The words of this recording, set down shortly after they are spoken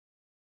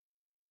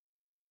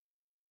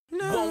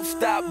won't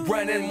stop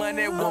running,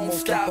 money won't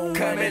stop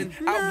coming.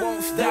 I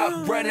won't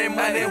stop running,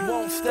 money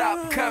won't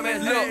stop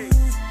coming. Look,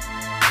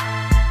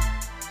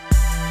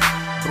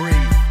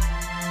 breathe,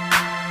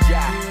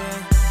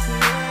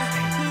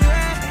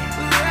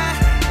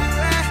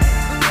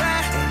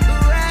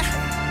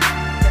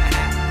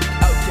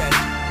 okay,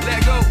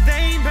 let go. They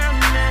ain't about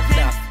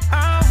nothing,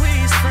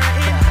 always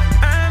frontin'.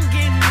 I'm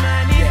getting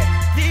money,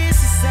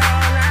 this is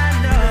all I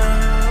know.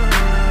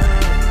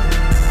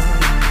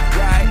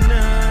 Right?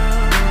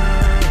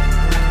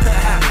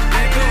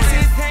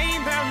 They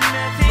ain't about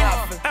nothing,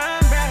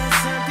 I'm about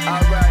something.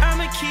 Alright.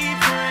 I'ma keep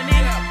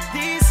running,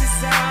 this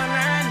is all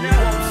I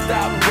know. Won't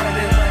stop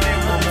running, money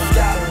won't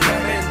stop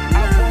coming.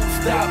 I won't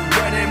stop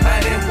running,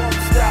 money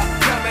won't stop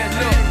coming.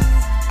 Look,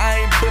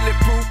 I ain't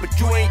bulletproof, but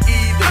you ain't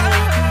either.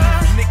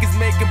 Niggas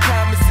making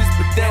promises,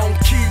 but they don't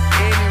keep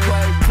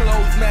anyway.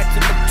 Clothes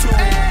matching the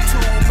tool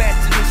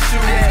matching the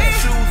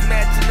shoes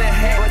matching the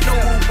hat, but no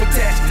roof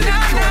attached to the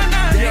trunk.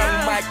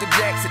 Young Michael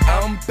Jackson,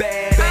 I'm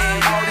bad.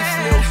 All these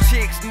little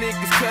chicks,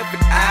 niggas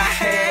covered. I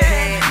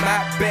had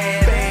my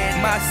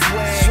band, my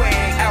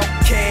swag,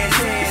 outcast,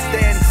 it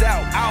stands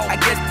out. I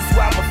guess that's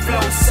why my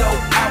flow so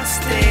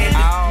outstanding.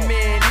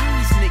 Man,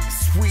 these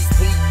niggas sweet,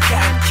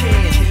 cotton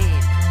candy.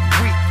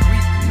 Weak,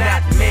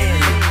 not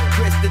manly.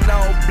 Dressed in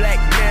all black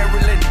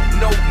Maryland,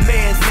 no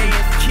man's man.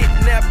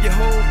 Kidnap your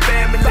whole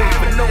family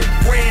for no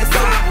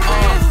ransom.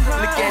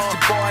 Look at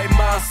your boy,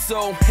 man,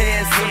 so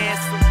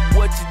handsome.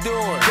 What you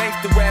doing?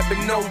 Gangsta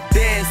rapping, no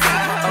dancing.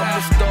 I'm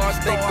a star,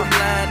 think I'm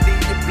lying, then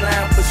you're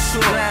blind for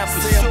sure.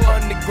 See, I'm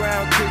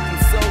underground,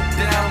 cooking so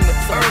down to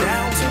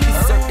earth.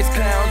 These circus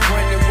clowns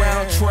running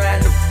around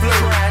trying to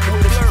flirt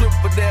with a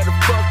stripper that'll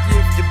fuck you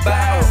if you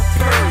buy a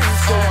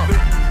purse.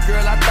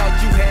 Girl, I thought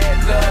you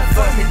had love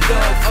for me,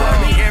 love for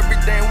me.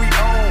 Everything we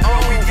own,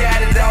 we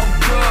got it all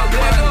drug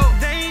money.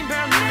 They ain't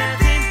about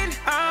nothing,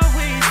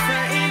 always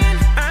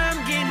frontin'. I'm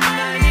getting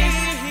money,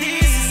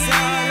 this is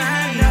all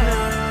I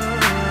know.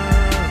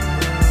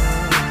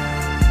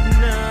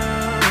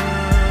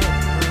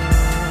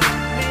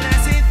 Man, I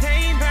said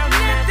they ain't about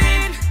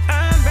nothing,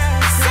 I'm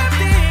about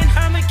something.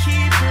 I'ma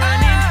keep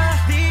running,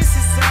 this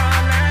is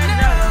all I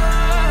know.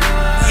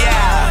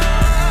 Yeah,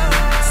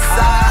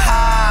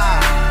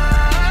 CyHi.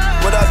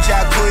 What up,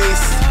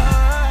 Jacquees?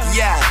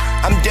 Yeah,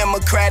 I'm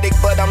democratic,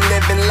 but I'm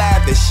living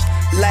lavish.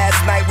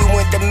 Last night we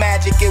went to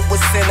Magic, it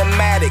was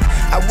cinematic.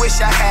 I wish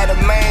I had a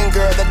main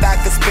girl that I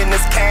could spend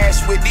this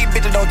cash with. These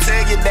bitches don't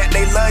tell you that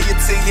they love you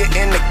till you're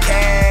in the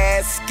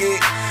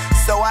casket.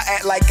 So I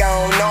act like I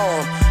don't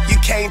know 'em. You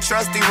can't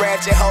trust these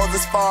ratchet hoes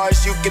as far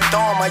as you can throw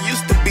 'em. I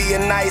used to be a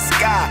nice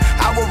guy,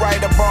 I would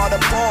write a broad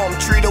poem.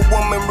 Treat a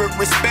woman with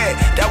respect,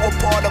 that was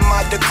part of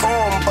my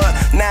decorum. But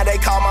now they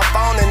call my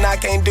phone and I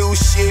can't do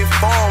shit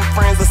for 'em.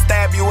 Friends will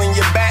stab you in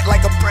your back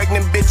like a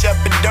pregnant bitch up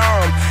in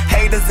Durham.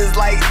 Haters is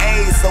like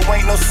AIDS, so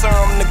ain't no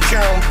serum to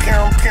cure 'em.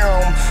 Pure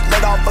 'em.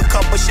 Let off a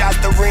couple shots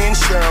to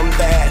reinsure 'em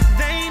that.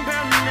 They ain't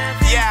about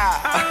nothing, Yeah.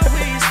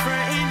 always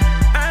frontin'.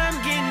 I'm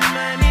getting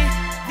money,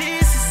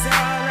 this is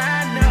all I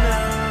know.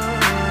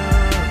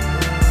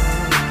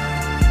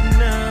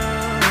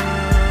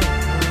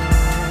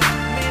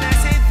 Man, I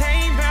said they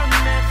ain't about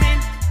nothing,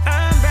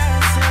 I'm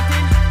about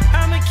something.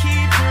 I'ma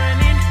keep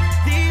running,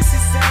 this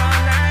is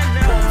all I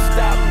know. Won't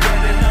stop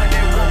running,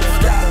 money won't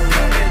stop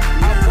coming.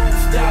 I won't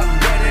stop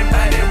running,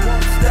 money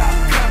won't stop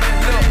coming.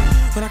 Look,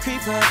 When I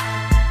creep up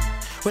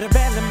with a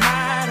bad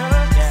model,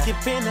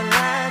 skip in the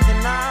line